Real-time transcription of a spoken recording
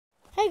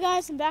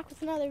guys, I'm back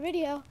with another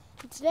video.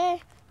 And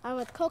today I'm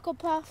with Coco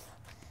Puff,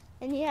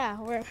 and yeah,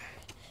 we're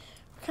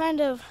kind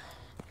of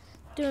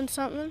doing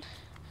something.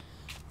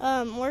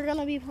 We're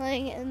gonna be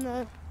playing in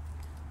the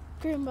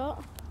green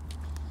boat,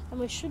 and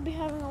we should be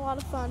having a lot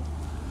of fun.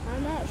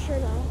 I'm not sure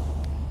though.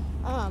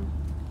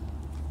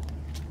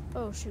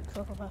 Oh shoot,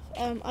 Coco Puff.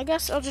 I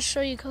guess I'll just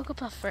show you Coco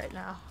Puff right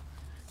now,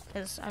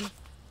 because I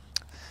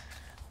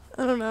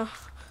don't know.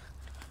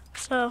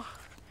 So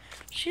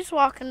she's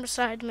walking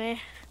beside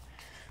me.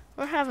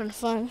 We're having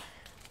fun.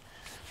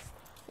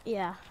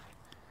 Yeah.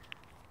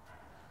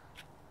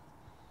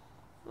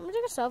 Let me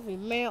take a selfie.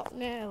 No,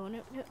 no,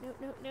 no, no, no,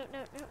 no, no,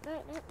 no, no, no,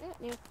 no,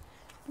 no,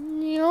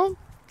 no,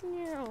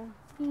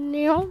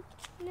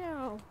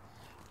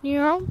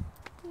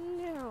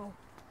 no,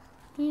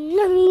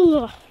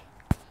 no, no,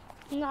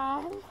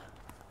 no.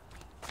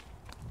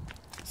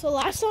 So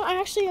last time I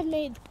actually had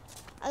made,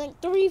 I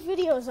think, 3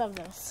 videos of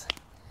this.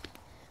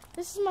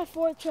 This is my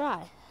 4th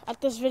try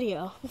at this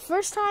video. The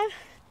first time,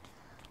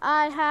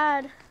 I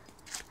had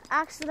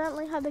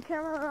accidentally had the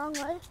camera the wrong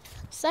way.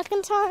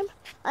 Second time,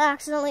 I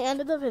accidentally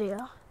ended the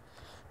video.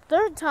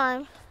 Third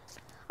time,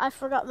 I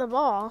forgot the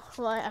ball.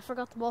 Well, I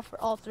forgot the ball for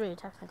all 3,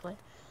 technically.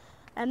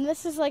 And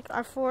this is like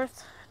our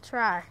 4th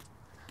try.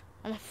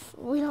 And if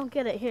we don't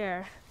get it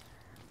here,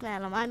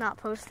 man, am I not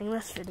posting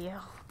this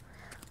video.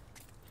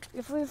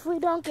 If we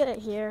don't get it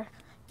here,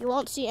 you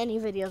won't see any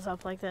videos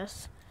up like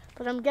this.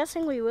 But I'm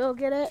guessing we will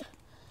get it,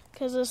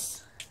 because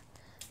it's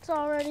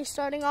already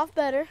starting off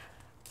better.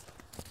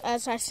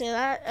 As I say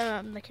that,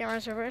 the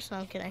camera's reversed. No,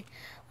 I'm kidding.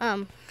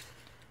 Oh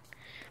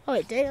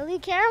wait, daily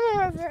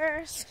camera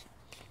reverse.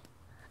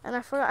 And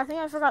I think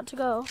I forgot to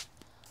go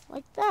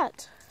like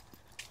that.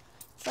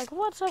 It's like,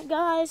 what's up,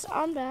 guys?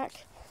 I'm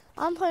back.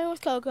 I'm playing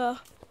with Coco.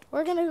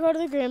 We're gonna go to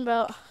the green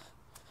belt.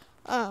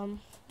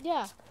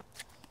 Yeah.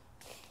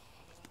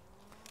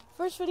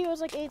 First video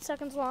was like 8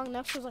 seconds long.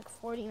 Next was like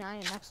 49.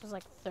 And next was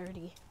like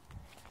 30.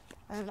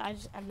 And I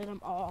just ended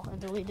them all and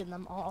deleted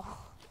them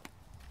all.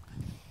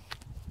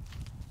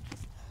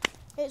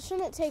 It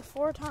shouldn't take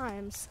 4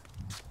 times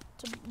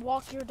to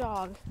walk your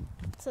dog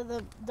to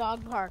the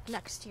dog park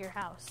next to your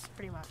house,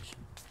 pretty much.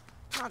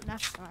 Not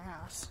next to my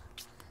house,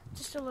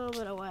 just a little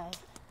bit away.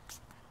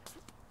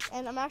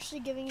 And I'm actually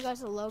giving you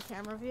guys a low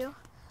camera view.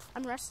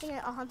 I'm resting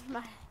it on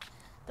my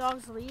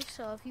dog's leash,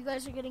 so if you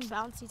guys are getting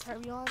bouncy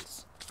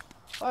turbulence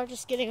or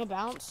just getting a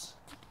bounce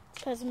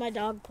because of my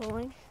dog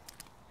pulling,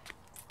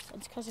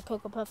 it's because of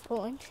Coco Puff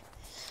pulling.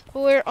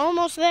 But we're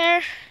almost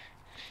there.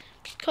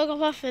 Coco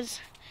Puff is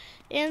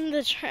in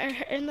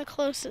the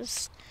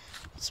closest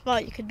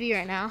spot you could be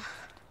right now.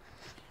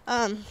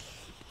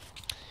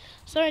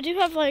 So I do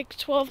have like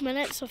 12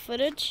 minutes of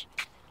footage,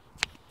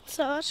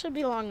 so that should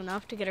be long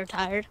enough to get her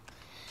tired.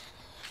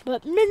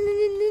 But come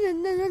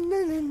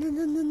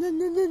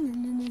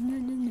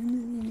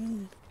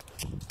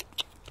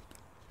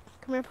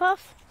here,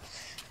 Puff.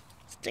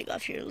 Let's take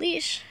off your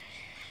leash,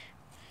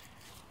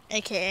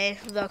 aka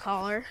the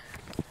collar,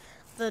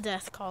 the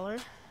death collar.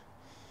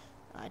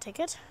 I take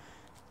it.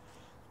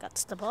 Got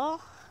the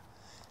ball,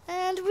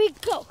 and we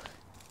go.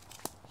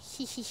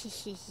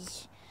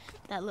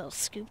 That little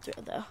scoop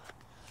throw, though.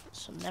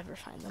 She'll never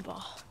find the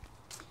ball.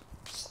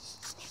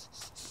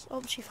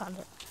 Oh, she found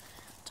it.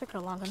 Took her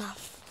long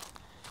enough.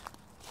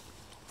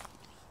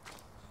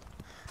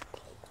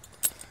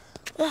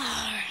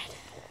 Alright.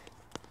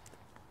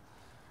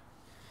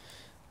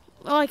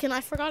 Oh,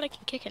 I forgot I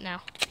can kick it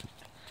now.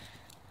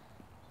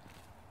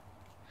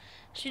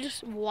 She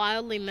just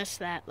wildly missed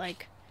that,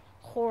 like,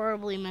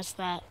 horribly missed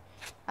that.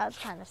 That's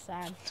kind of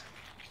sad.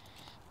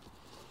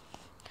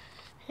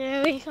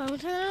 Here we come to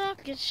the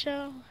rocket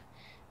show.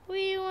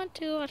 We want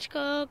to watch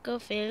Coco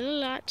fail a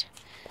lot.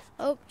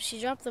 Oh, she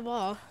dropped the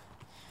ball.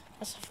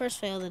 That's the first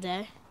fail of the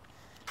day.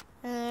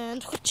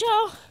 And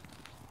whoa,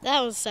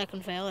 that was the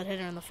second fail. It hit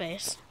her in the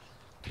face.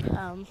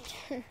 I'm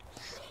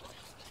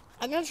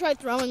gonna try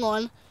throwing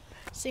one,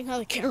 seeing how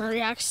the camera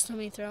reacts to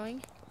me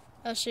throwing.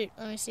 Oh shoot,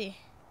 let me see.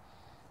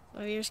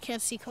 My viewers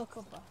can't see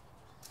Coco Puff.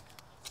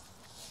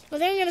 But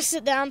then I'm gonna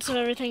sit down so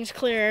everything's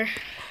clearer.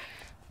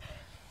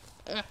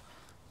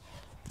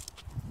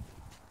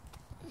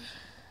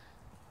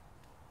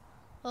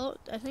 Oh,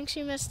 I think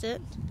she missed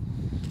it.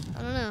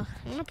 I don't know.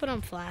 I'm gonna put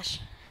on flash.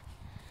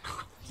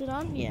 Is it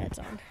on? Yeah, it's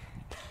on.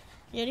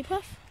 You ready,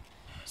 Puff?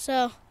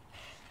 So,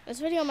 this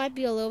video might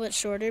be a little bit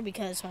shorter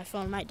because my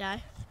phone might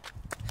die.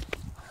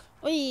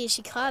 Whee,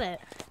 she caught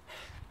it.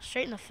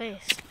 Straight in the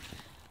face.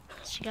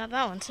 She got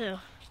that one too.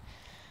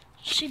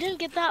 She didn't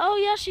get that. Oh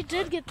yeah, she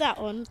did get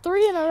that one.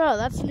 3 in a row.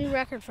 That's a new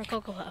record for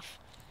Coco Puff.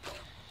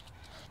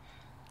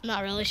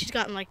 Not really. She's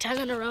gotten like 10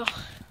 in a row.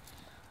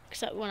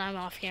 Except when I'm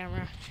off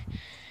camera.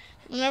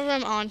 Whenever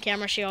I'm on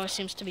camera, she always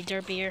seems to be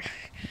derpier.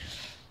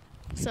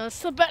 So it's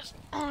the best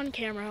on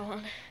camera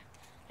one.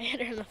 I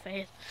hit her in the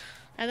face.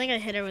 I think I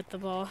hit her with the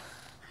ball.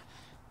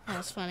 That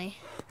was funny.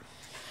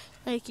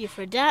 Thank you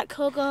for that,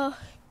 Coco.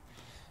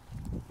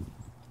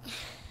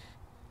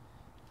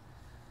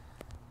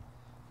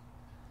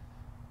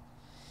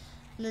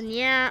 And then,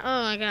 yeah,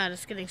 oh my god,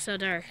 it's getting so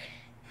dark.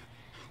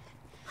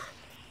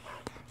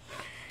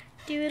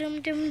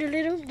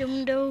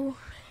 Do-dum-dum-dum-dum-dum.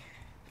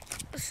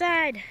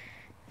 Side.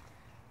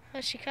 Oh,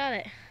 she caught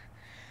it.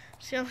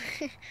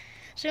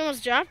 She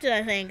almost dropped it,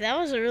 I think. That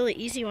was a really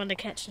easy one to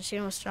catch, and she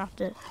almost dropped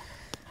it.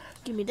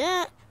 Give me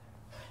that.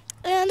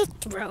 And a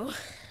throw.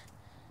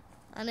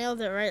 I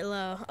nailed it right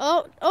low.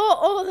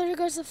 Oh, there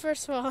goes the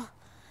first ball.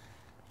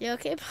 You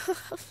okay,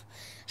 Puff?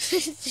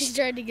 She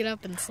tried to get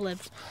up and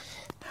slipped.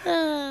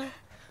 That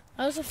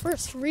was the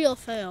first real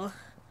fail.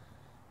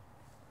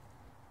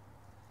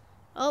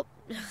 Oh,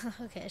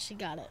 okay, she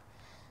got it.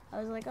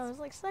 I was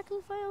like,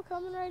 second fail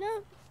coming right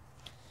up.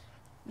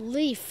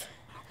 Leaf.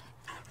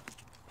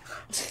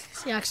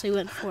 She actually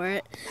went for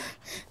it.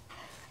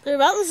 They're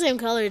about the same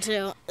color,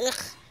 too.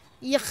 Ugh,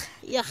 yuck,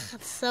 yuck,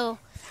 it's so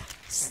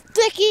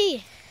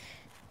sticky.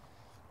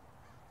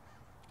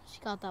 She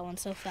got that one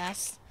so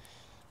fast.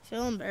 I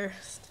feel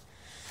embarrassed.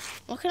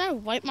 What can I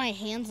wipe my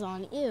hands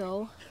on?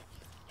 Ew.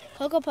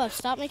 Coco Puff,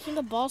 stop making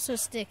the ball so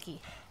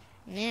sticky.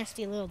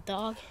 Nasty little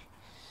dog.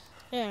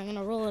 There, I'm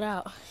gonna roll it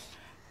out.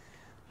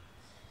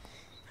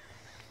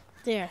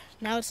 There,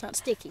 now it's not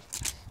sticky.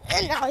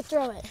 And now I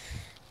throw it.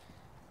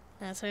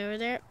 That's way over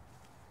there.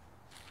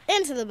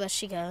 Into the bush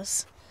she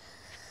goes.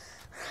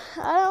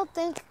 I don't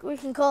think we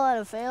can call that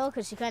a fail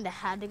because she kind of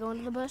had to go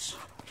into the bush.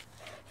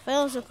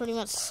 Fails are pretty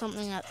much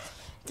something that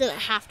didn't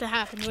have to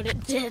happen, but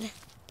it did.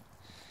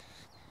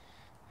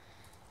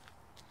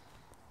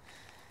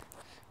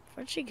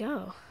 Where'd she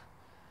go?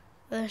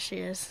 There she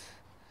is.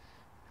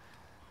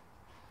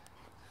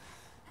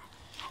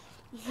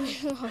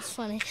 That was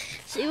funny.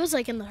 She was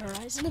like in the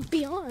horizon and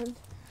beyond.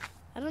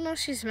 I don't know if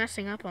she's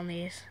messing up on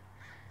these.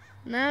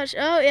 No,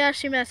 oh yeah,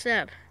 she messed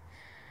up.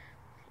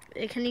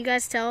 Can you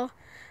guys tell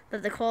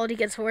that the quality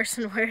gets worse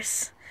and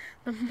worse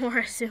the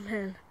more I zoom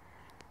in?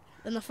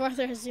 And the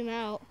farther I zoom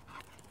out,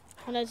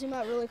 when I zoom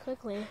out really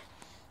quickly, it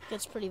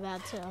gets pretty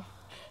bad too.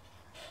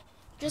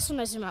 Just when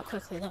I zoom out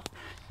quickly though.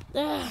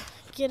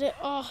 Get it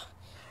off.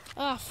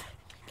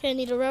 Okay, I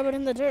need to rub it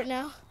in the dirt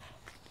now.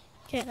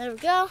 Okay, there we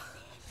go.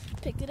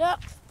 Pick it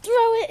up, throw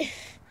it.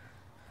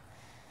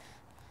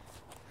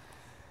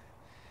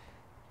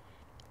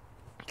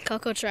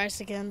 Coco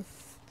tries again.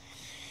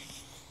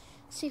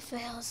 She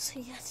fails.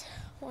 He gets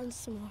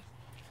once more.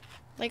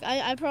 Like,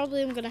 I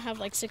probably am going to have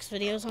like 6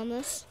 videos on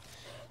this.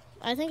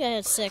 I think I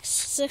had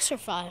 6 or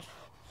 5.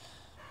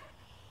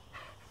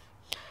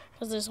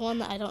 Because there's one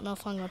that I don't know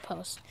if I'm going to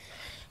post.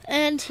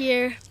 And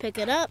here, pick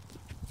it up.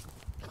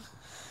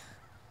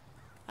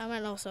 I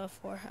might also have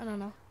 4. I don't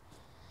know.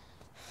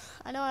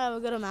 I know I have a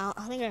good amount.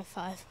 I think I have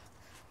 5.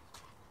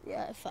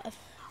 Yeah, I have 5.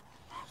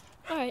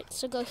 Alright,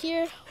 so go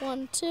here.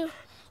 1, 2,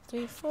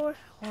 3, 4.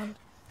 1,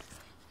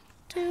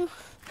 2,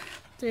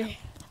 3,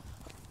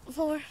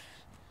 4.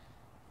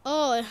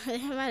 Oh, I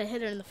might have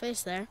hit her in the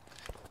face there.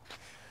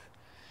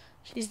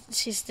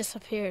 She's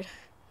disappeared.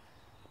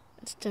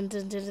 It's dun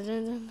dun dun dun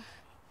dun.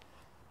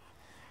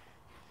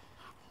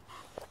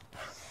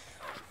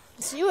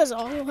 She was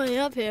all the way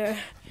up here.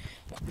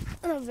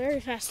 On a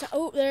very fast time.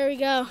 Oh, there we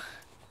go.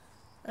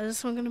 Is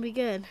this one gonna be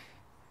good?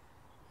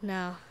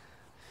 No.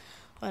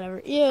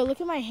 Whatever. Ew,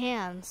 look at my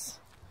hands.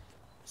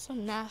 So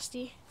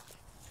nasty.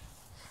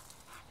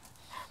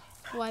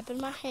 Wiping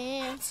my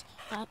hands.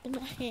 Wiping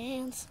my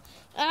hands.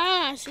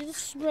 Ah, see this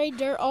spray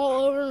dirt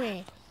all over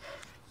me.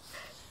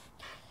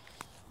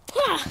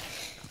 Ah.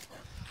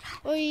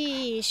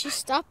 Oy, she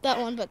stopped that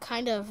one, but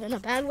kind of in a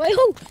bad way.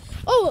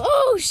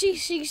 Oh, she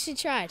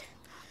tried.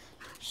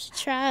 She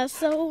tries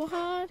so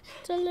hard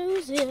to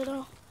lose it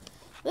all.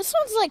 This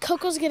one's like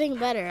Coco's getting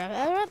better.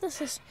 I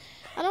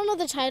don't know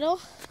the title,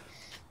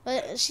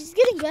 but she's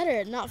getting better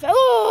at not fail.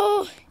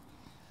 Oh!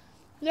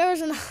 There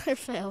was another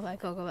fail by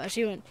Coco, but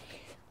she went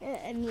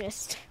and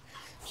missed.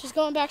 She's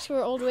going back to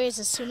her old ways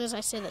as soon as I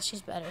say that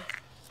she's better.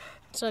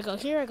 So I go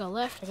here, I go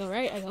left, I go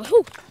right, I go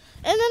whoo!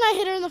 And then I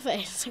hit her in the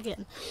face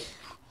again.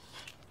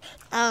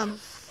 I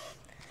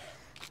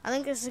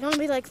think this is going to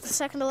be like the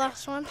second to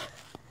last one.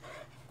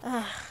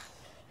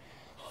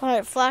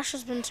 Alright, flash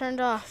has been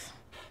turned off.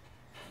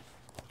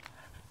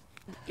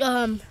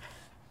 And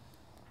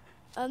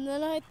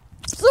then I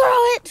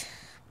throw it!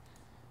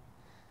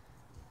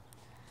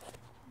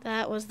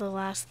 That was the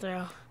last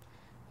throw.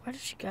 Where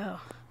did she go?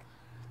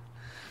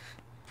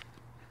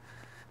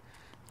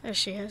 There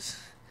she is.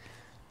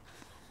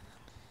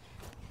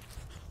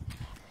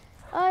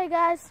 Alright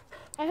guys,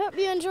 I hope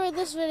you enjoyed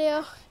this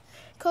video.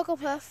 Coco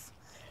Puff.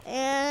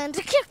 And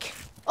a kick!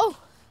 Oh!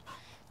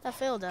 That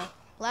failed though.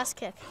 Last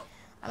kick.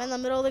 I'm in the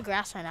middle of the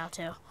grass right now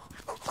too.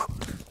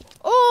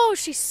 Oh,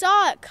 she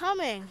saw it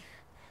coming.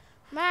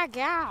 My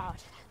God.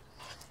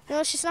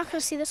 No, she's not going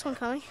to see this one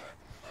coming.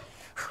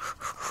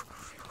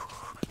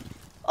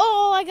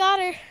 Oh, I got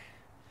her.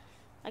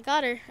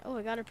 Oh,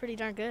 I got her pretty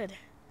darn good.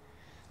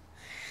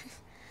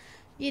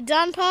 You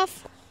done,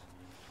 Puff?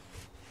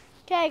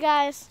 Okay,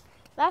 guys.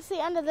 That's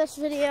the end of this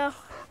video.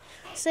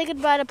 Say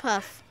goodbye to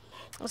Puff.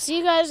 I'll see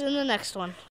you guys in the next one.